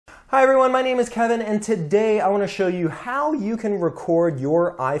Hi everyone, my name is Kevin and today I want to show you how you can record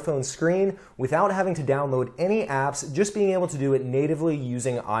your iPhone screen without having to download any apps, just being able to do it natively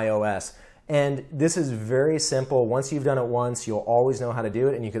using iOS. And this is very simple. Once you've done it once, you'll always know how to do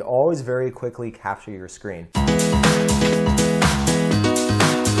it and you can always very quickly capture your screen.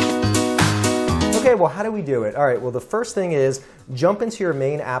 Okay, well how do we do it? All right, well the first thing is jump into your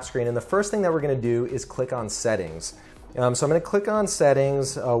main app screen and the first thing that we're going to do is click on Settings. So I'm going to click on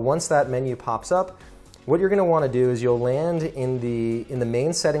Settings. Once that menu pops up, what you're going to want to do is you'll land in the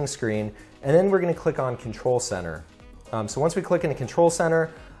main settings screen, and then we're going to click on Control Center. So once we click into Control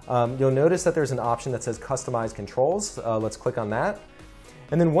Center, you'll notice that there's an option that says Customize Controls. Let's click on that.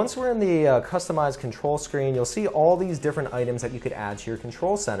 And then once we're in the Customize Control screen, you'll see all these different items that you could add to your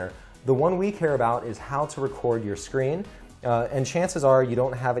Control Center. The one we care about is how to record your screen. And chances are you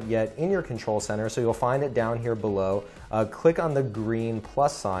don't have it yet in your Control Center, so you'll find it down here below. Click on the green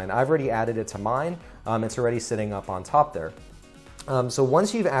plus sign. I've already added it to mine. It's already sitting up on top there. So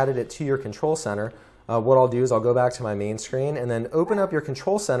once you've added it to your Control Center, what I'll do is I'll go back to my main screen and then open up your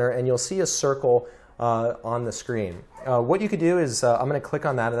Control Center and you'll see a circle on the screen. What you could do is I'm going to click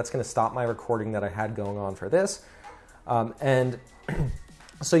on that and that's going to stop my recording that I had going on for this. And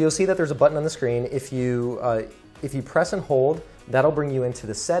so you'll see that there's a button on the screen. If you press and hold, that'll bring you into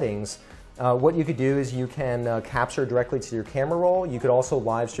the settings. What you could do is you can capture directly to your camera roll. You could also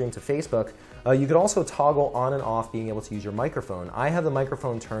live stream to Facebook. You could also toggle on and off being able to use your microphone. I have the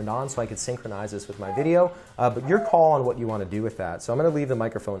microphone turned on so I could synchronize this with my video, but your call on what you want to do with that. So I'm going to leave the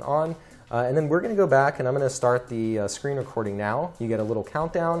microphone on, and then we're going to go back and I'm going to start the screen recording now. You get a little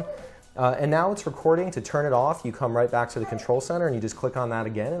countdown. And now it's recording. To turn it off, you come right back to the Control Center and you just click on that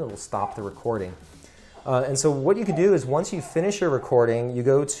again and it will stop the recording. And so what you can do is once you finish your recording, you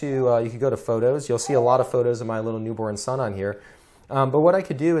could go to Photos. You'll see a lot of photos of my little newborn son on here. But what I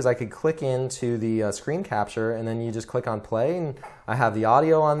could do is I could click into the screen capture and then you just click on play and I have the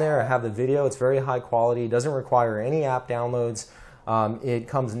audio on there, I have the video. It's very high quality, doesn't require any app downloads. It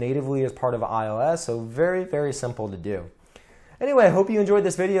comes natively as part of iOS, so very, very simple to do. Anyway, I hope you enjoyed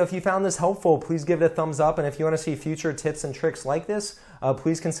this video. If you found this helpful, please give it a thumbs up. And if you want to see future tips and tricks like this,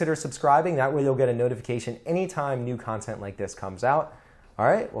 please consider subscribing. That way you'll get a notification anytime new content like this comes out. All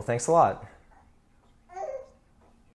right, well, thanks a lot.